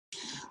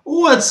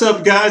What's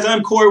up, guys?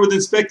 I'm Corey with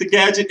Inspect the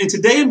Gadget, and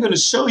today I'm going to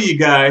show you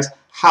guys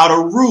how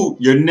to root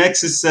your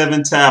Nexus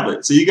 7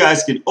 tablet. So you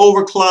guys can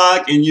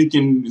overclock and you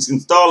can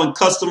install in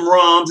custom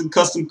ROMs and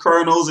custom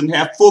kernels and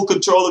have full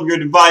control of your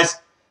device.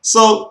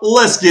 So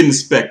let's get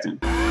inspecting.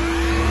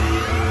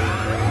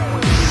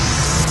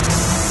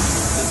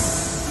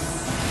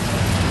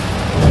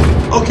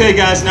 Okay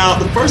guys, now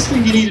the first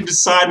thing you need to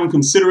decide when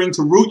considering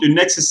to root your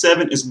Nexus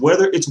 7 is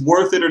whether it's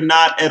worth it or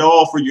not at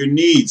all for your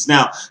needs.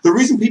 Now, the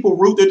reason people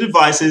root their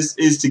devices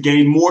is to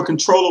gain more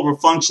control over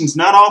functions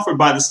not offered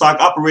by the stock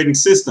operating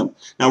system.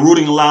 Now,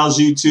 rooting allows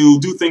you to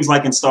do things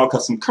like install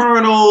custom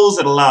kernels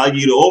that allow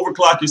you to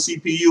overclock your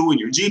CPU and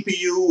your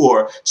GPU,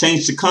 or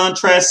change the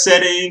contrast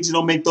settings,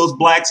 make those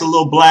blacks a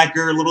little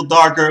blacker, a little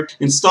darker,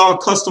 install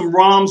custom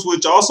ROMs,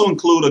 which also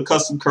include a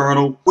custom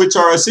kernel, which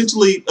are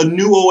essentially a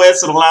new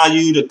OS that allow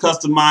you to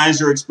customize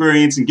your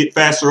experience and get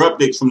faster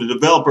updates from the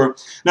developer.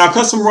 Now,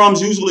 custom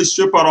ROMs usually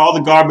strip out all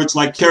the garbage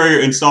like carrier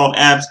installed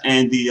apps,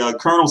 and the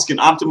kernels can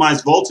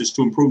optimize voltage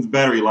to improve the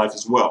battery life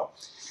as well.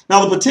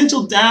 Now, the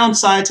potential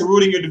downside to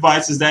rooting your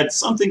device is that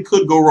something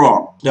could go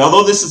wrong. Now,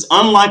 although this is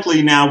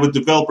unlikely now with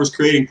developers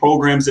creating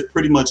programs that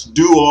pretty much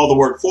do all the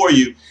work for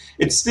you,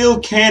 it still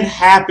can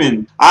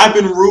happen. I've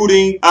been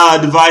rooting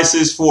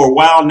devices for a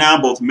while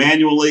now, both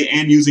manually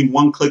and using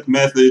one-click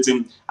methods,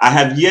 and I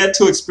have yet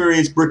to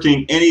experience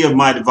bricking any of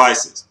my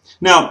devices.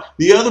 Now,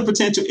 the other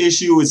potential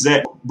issue is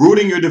that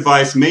rooting your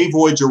device may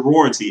void your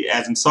warranty,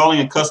 as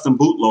installing a custom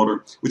bootloader,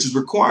 which is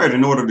required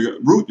in order to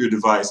root your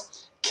device,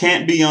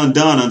 can't be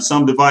undone on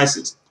some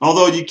devices,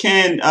 although you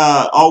can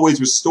always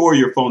restore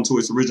your phone to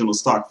its original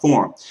stock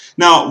form.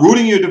 Now,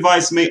 rooting your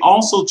device may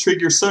also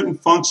trigger certain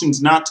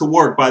functions not to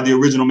work by the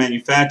original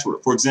manufacturer.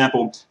 For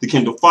example, the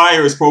Kindle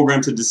Fire is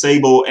programmed to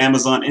disable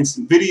Amazon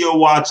Instant Video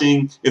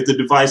watching if the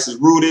device is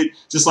rooted,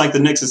 just like the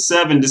Nexus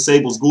 7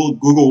 disables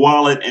Google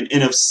Wallet and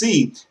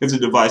NFC if the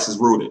device is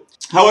rooted.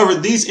 However,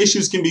 these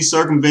issues can be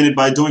circumvented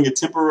by doing a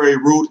temporary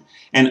root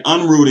and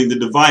unrooting the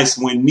device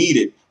when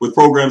needed with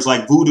programs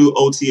like Voodoo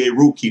OTA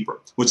Rootkeeper,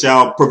 which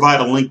I'll provide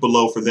a link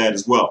below for that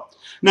as well.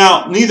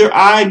 Now, neither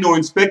I nor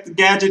Inspect the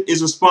Gadget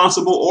is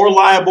responsible or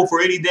liable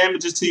for any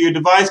damages to your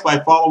device by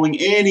following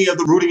any of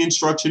the rooting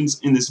instructions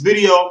in this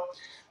video.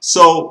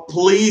 So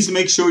please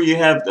make sure you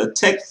have the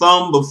tech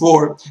thumb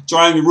before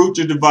trying to root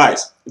your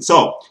device.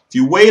 So if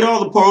you weighed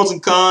all the pros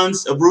and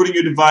cons of rooting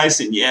your device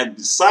and you have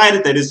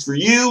decided that it's for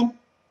you,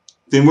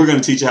 then we're going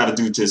to teach you how to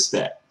do just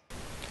that.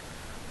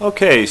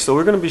 Okay, so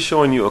we're going to be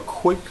showing you a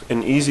quick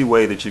and easy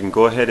way that you can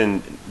go ahead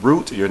and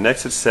root your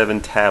Nexus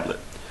 7 tablet.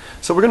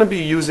 So we're going to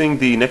be using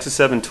the Nexus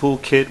 7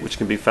 Toolkit, which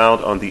can be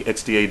found on the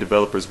XDA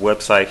developers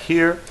website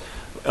here,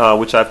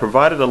 which I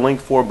provided a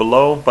link for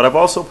below, but I've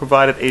also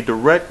provided a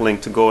direct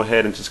link to go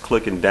ahead and just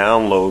click and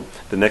download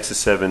the Nexus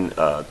 7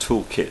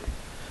 Toolkit.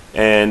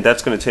 And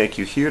that's going to take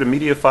you here to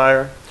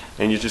MediaFire,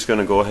 and you're just going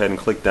to go ahead and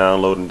click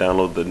download and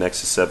download the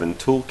Nexus 7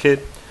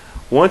 Toolkit.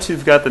 Once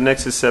you've got the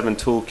Nexus 7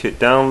 Toolkit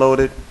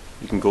downloaded,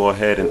 you can go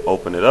ahead and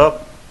open it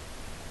up,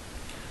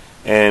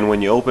 and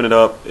when you open it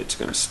up, it's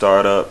going to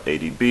start up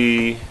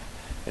ADB,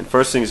 and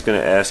first thing it's going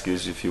to ask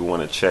is if you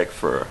want to check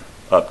for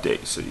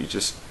updates. So you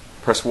just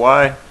press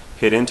Y,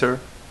 hit enter.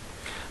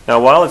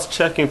 Now, while it's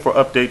checking for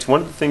updates,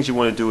 one of the things you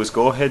want to do is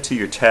go ahead to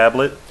your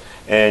tablet,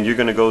 and you're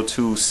going to go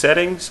to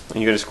settings,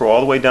 and you're going to scroll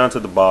all the way down to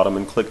the bottom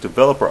and click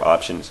developer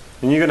options,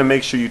 and you're going to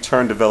make sure you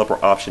turn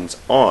developer options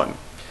on.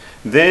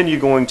 Then you're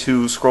going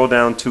to scroll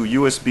down to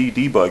USB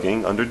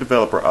debugging under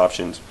developer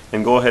options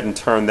and go ahead and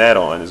turn that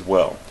on as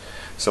well.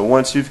 So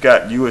once you've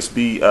got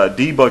USB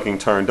debugging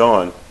turned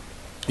on,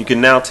 you can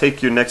now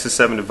take your Nexus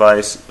 7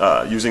 device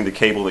using the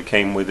cable that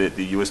came with it,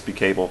 the USB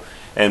cable,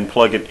 and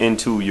plug it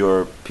into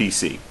your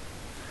PC.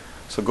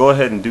 So go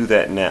ahead and do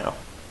that now.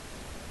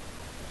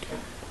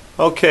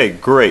 Okay,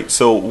 great.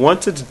 So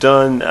once it's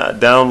done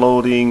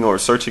downloading or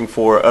searching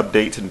for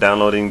updates and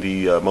downloading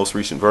the most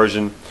recent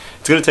version,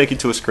 it's going to take you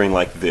to a screen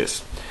like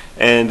this.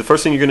 And the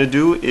first thing you're going to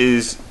do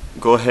is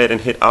go ahead and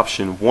hit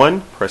option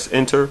 1, press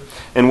enter.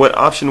 And what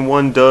option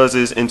 1 does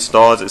is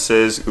installs, it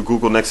says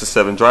Google Nexus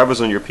 7 drivers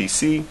on your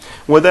PC.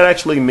 What that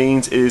actually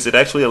means is it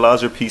actually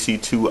allows your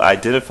PC to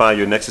identify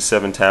your Nexus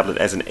 7 tablet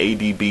as an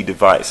ADB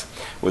device.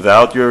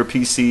 Without your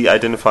PC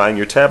identifying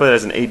your tablet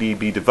as an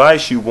ADB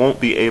device, you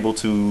won't be able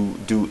to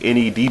do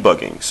any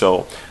debugging.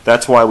 So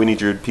that's why we need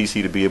your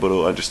PC to be able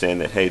to understand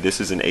that, hey, this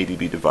is an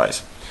ADB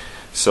device.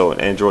 So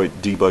an Android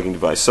debugging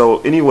device.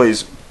 So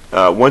anyways,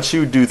 once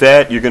you do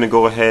that, you're going to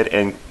go ahead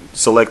and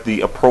select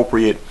the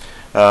appropriate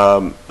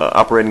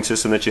operating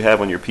system that you have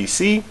on your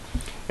PC,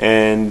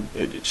 and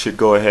it should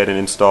go ahead and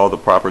install the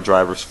proper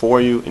drivers for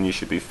you, and you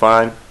should be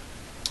fine.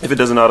 If it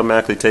doesn't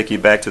automatically take you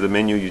back to the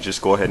menu, you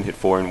just go ahead and hit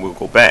 4 and we'll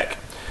go back.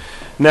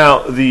 Now,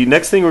 the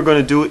next thing we're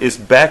going to do is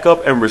back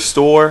up and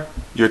restore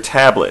your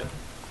tablet.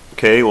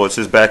 Okay, well, it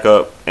says back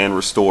up and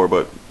restore,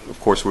 but of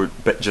course we're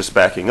just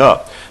backing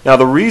up. Now,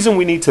 the reason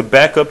we need to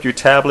back up your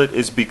tablet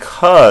is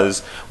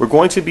because we're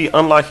going to be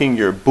unlocking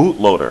your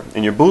bootloader.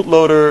 And your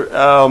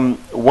bootloader,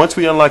 once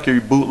we unlock your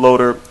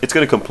bootloader, it's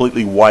going to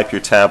completely wipe your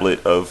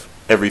tablet of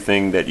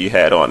everything that you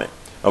had on it.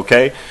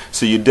 Okay,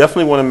 so you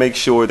definitely want to make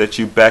sure that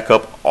you back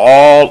up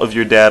all of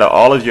your data,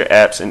 all of your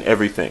apps and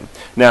everything.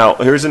 Now,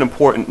 here's an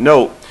important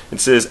note. It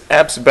says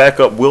apps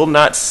backup will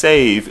not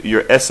save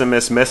your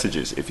SMS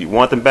messages. If you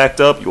want them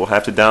backed up, you will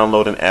have to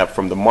download an app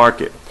from the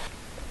market.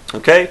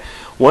 Okay,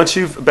 once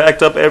you've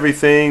backed up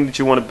everything that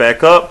you want to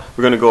back up,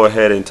 we're going to go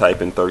ahead and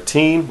type in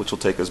 13, which will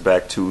take us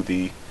back to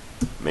the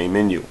main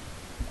menu.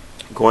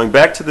 Going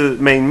back to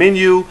the main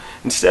menu,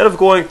 instead of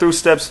going through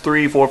steps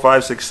 3, 4,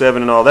 5, 6,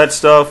 7 and all that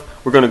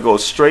stuff, we're going to go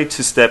straight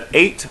to step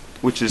 8,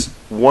 which is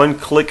one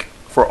click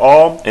for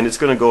all, and it's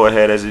going to go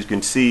ahead, as you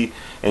can see,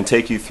 and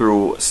take you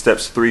through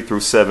steps 3 through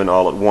 7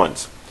 all at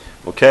once.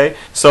 Okay,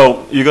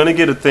 so you're going to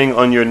get a thing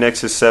on your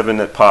Nexus 7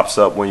 that pops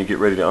up when you get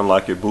ready to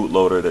unlock your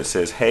bootloader that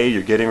says, hey,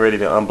 you're getting ready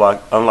to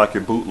unlock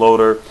your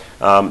bootloader.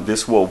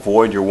 This will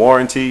void your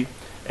warranty,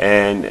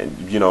 and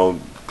you know,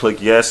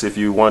 click yes if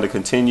you want to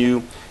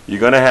continue. You're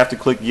going to have to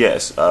click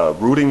yes.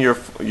 Rooting your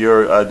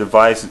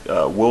device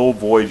will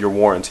void your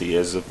warranty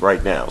as of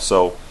right now.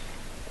 So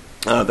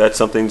that's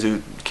something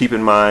to keep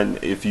in mind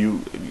if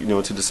you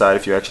know, to decide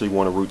if you actually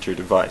want to root your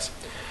device.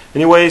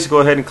 Anyways,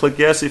 go ahead and click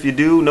yes if you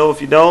do, no if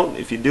you don't.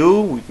 If you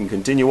do, we can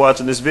continue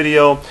watching this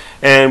video,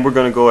 and we're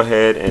going to go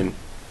ahead and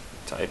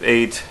type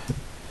 8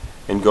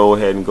 and go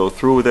ahead and go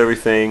through with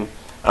everything.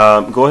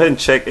 Go ahead and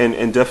check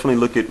and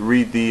definitely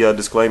read the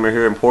disclaimer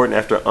here. Important: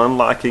 after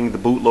unlocking the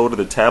bootloader,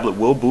 the tablet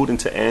will boot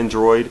into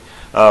Android,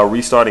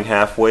 restarting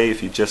halfway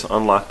if you just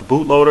unlock the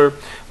bootloader.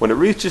 When it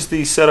reaches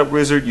the setup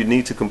wizard, you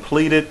need to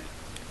complete it.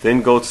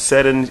 Then go to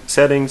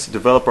settings,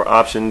 developer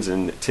options,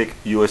 and tick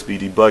USB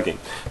debugging.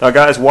 Now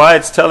guys, why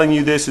it's telling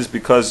you this is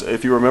because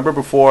if you remember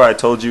before, I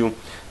told you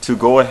to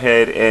go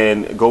ahead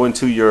and go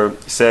into your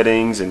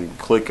settings and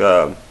click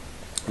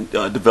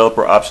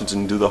developer options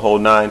and do the whole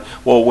 9.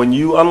 Well, when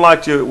you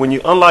unlock your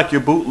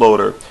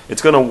bootloader,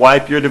 it's going to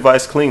wipe your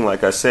device clean,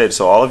 like I said.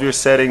 So all of your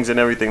settings and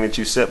everything that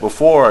you set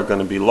before are going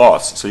to be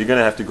lost. So you're going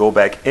to have to go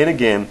back in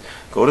again,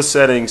 go to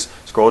settings,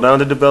 scroll down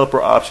to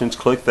developer options,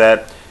 click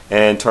that,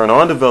 and turn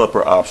on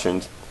developer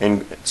options,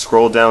 and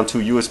scroll down to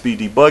USB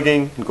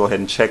debugging and go ahead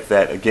and check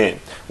that again.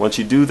 Once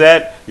you do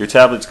that, your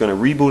tablet's going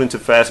to reboot into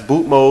fast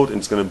boot mode, and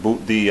it's going to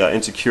boot the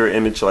insecure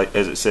image, like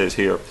as it says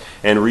here,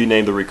 and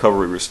rename the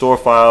recovery restore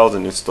files,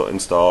 and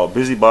install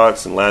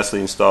BusyBox, and lastly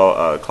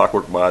install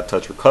Clockwork Mod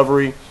Touch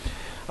Recovery.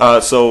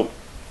 And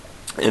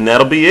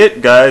that'll be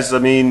it, guys. I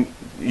mean,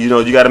 you know,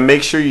 you got to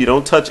make sure you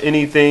don't touch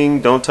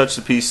anything, don't touch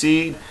the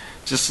PC.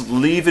 Just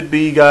leave it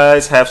be,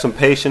 guys. Have some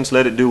patience,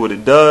 let it do what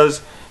it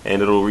does,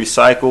 and it'll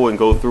recycle and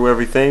go through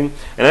everything.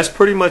 And that's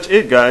pretty much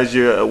it, guys.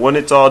 When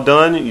it's all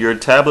done, your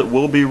tablet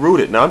will be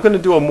rooted. Now I'm going to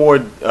do a more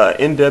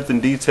in-depth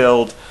and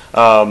detailed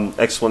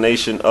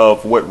explanation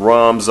of what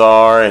ROMs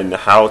are and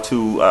how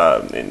to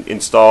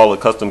install a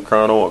custom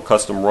kernel or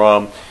custom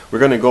ROM. We're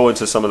going to go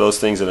into some of those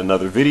things in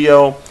another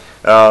video.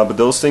 But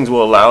those things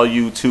will allow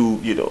you to,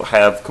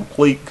 have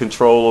complete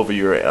control over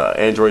your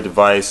Android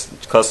device,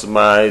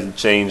 customize and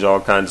change all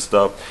kinds of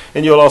stuff.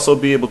 And you'll also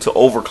be able to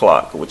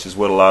overclock, which is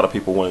what a lot of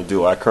people want to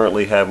do. I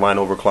currently have mine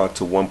overclocked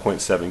to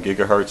 1.7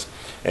 gigahertz,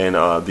 and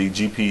the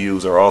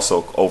GPUs are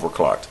also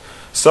overclocked.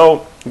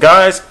 So,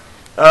 guys,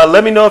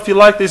 let me know if you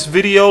like this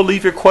video.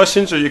 Leave your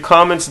questions or your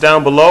comments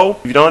down below.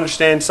 If you don't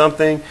understand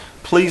something,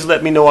 please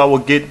let me know. I will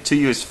get to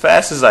you as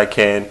fast as I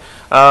can.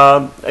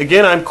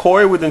 Again, I'm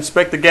Corey with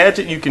Inspect the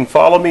Gadget. You can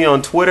follow me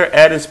on Twitter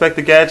at Inspect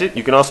the Gadget.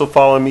 You can also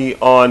follow me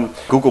on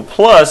Google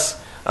Plus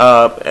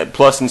at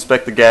Plus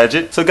Inspect the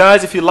Gadget. So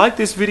guys, if you like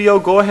this video,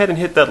 go ahead and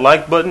hit that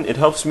like button. It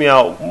helps me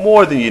out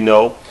more than you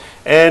know.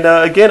 And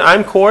again,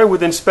 I'm Corey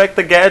with Inspect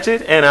the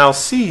Gadget, and I'll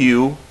see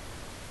you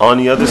on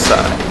the other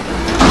side.